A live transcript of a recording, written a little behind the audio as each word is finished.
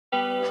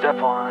Step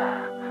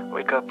 1,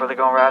 wake up early,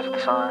 gonna rise with the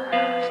sun.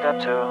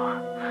 Step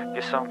 2,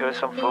 get some good,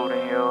 some food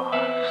in you.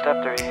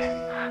 Step 3,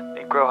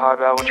 think real hard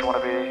about what you wanna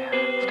be.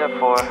 Step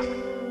 4,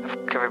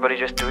 fuck everybody,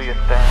 just do your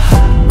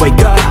thing. Wake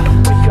up,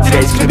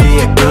 today's gonna be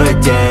a good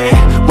day.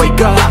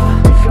 Wake up,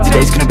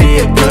 today's gonna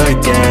be a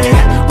good day.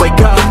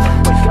 Wake up,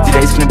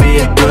 today's gonna be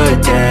a good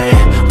day.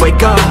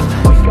 Wake up,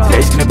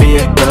 today's gonna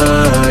be a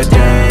good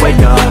day.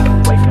 Wake up,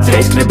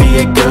 today's gonna be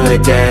a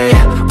good day.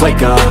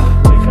 Wake up,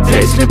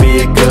 today's gonna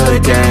be a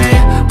good day.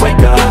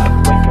 Wake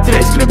up,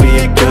 today's gonna be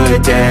a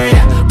good day.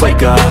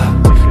 Wake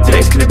up,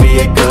 today's gonna be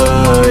a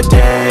good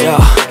day. Yo,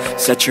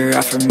 set your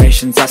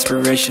affirmations,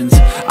 aspirations.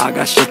 I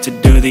got shit to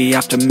do, the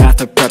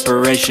aftermath of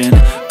preparation.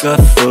 Good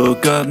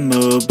food, good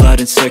mood, blood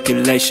in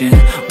circulation.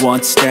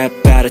 One step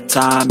at a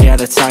time, yeah,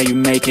 that's how you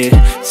make it.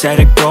 Set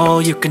a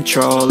goal you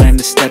control and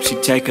the steps you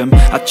take them.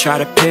 I try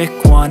to pick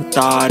one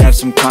thought, have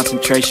some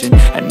concentration.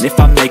 And if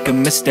I make a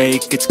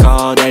mistake, it's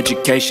called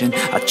education.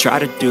 I try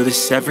to do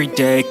this every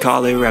day,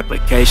 call it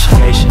replication.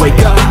 Wake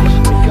up,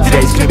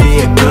 today's gonna be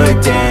a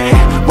good day.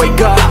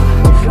 Wake up,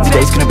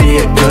 today's gonna be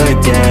a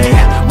good day.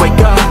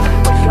 Wake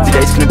up,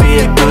 today's gonna be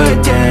a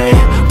good day.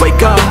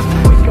 Wake up,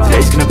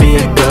 today's gonna be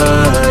a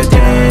good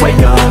day.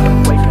 Wake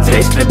up,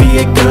 today's gonna be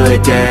a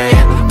good day.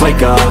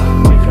 Wake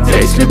up,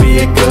 today's gonna be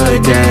a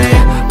good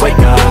day. Wake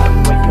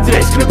up,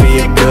 today's gonna be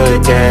a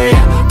good day.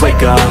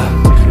 Wake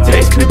up,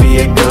 today's gonna be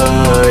a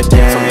good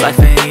day. So life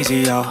ain't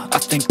easy, yo, I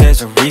think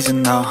there's a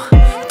reason though.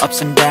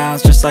 Ups and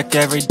downs, just like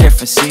every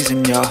different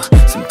season, yo.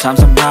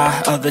 Sometimes I'm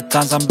high, other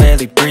times I'm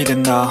barely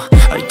breathing, though.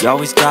 I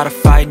always gotta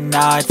fight and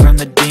hide from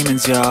the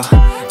demons, yo.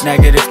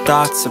 Negative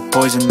thoughts are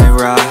poison, they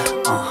rot.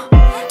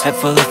 Head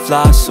full of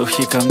flaws, so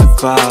here come the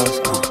clouds.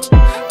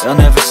 They'll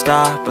never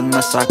stop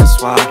unless I can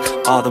swap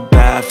all the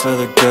bad for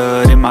the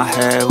good in my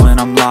head when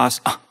I'm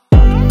lost.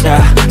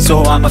 Yeah,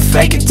 so I'ma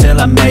fake it till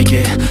I make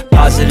it.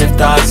 Positive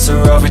thoughts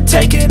are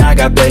overtaken, I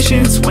got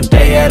patience. One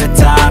day at a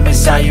time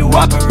is how you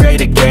operate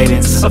a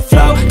cadence. A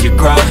flow, you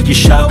grow, you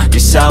show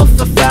yourself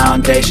a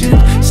foundation.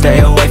 Stay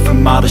away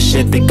from all the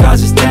shit that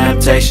causes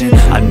temptation.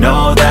 I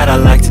know that I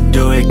like to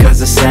do it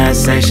cause it's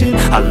sensation.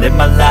 I live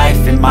my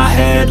life in my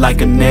head like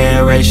a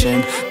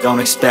narration. Don't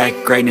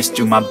expect greatness,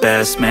 do my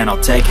best, man,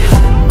 I'll take it.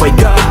 Wake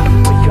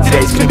up,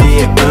 today's gonna be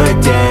a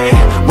good day.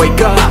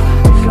 Wake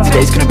up,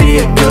 today's gonna be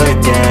a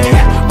good day.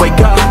 Wake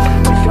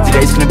up,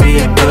 today's gonna be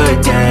a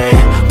good day.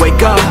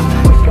 Wake up,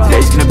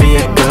 today's gonna be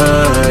a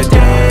good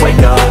day.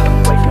 Wake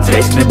up,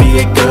 today's gonna be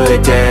a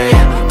good day.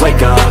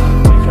 Wake up,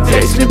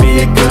 today's gonna be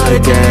a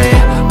good day.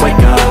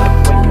 Wake up,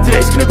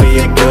 today's gonna be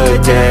a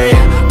good day.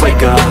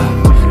 Wake up,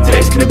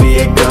 today's gonna be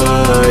a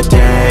good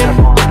day.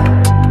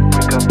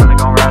 Wake up early,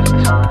 gonna rise with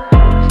the sun.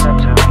 Step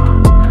 2,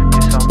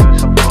 get some good,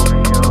 some food in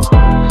you.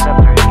 Step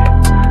 3,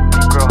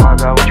 think real hard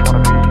about what you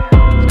wanna be.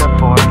 Step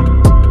 4,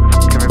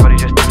 fuck everybody,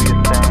 just do your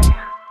thing.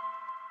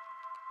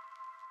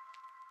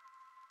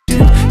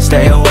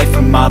 Stay away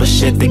from all the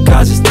shit that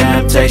causes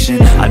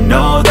temptation. I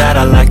know that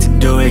I like to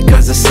do it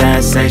cause it's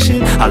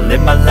sensation. I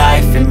live my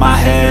life in my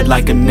head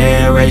like a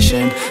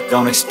narration.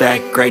 Don't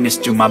expect greatness,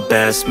 do my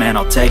best, man,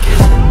 I'll take it.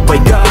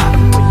 Wake up,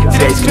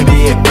 today's gonna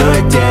be a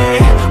good day.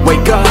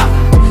 Wake up,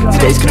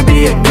 today's gonna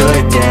be a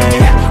good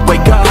day.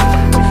 Wake up,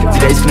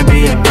 today's gonna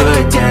be a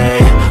good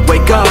day.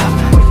 Wake up,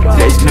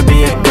 today's gonna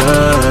be a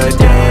good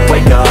day.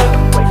 Wake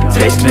up,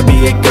 today's gonna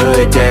be a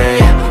good day.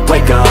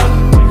 Wake up,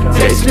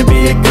 today's gonna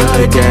be a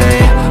good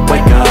day.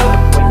 Wake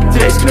up,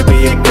 today's gonna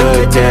be a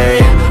good day.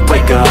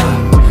 Wake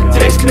up,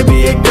 today's gonna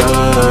be a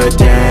good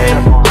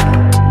day.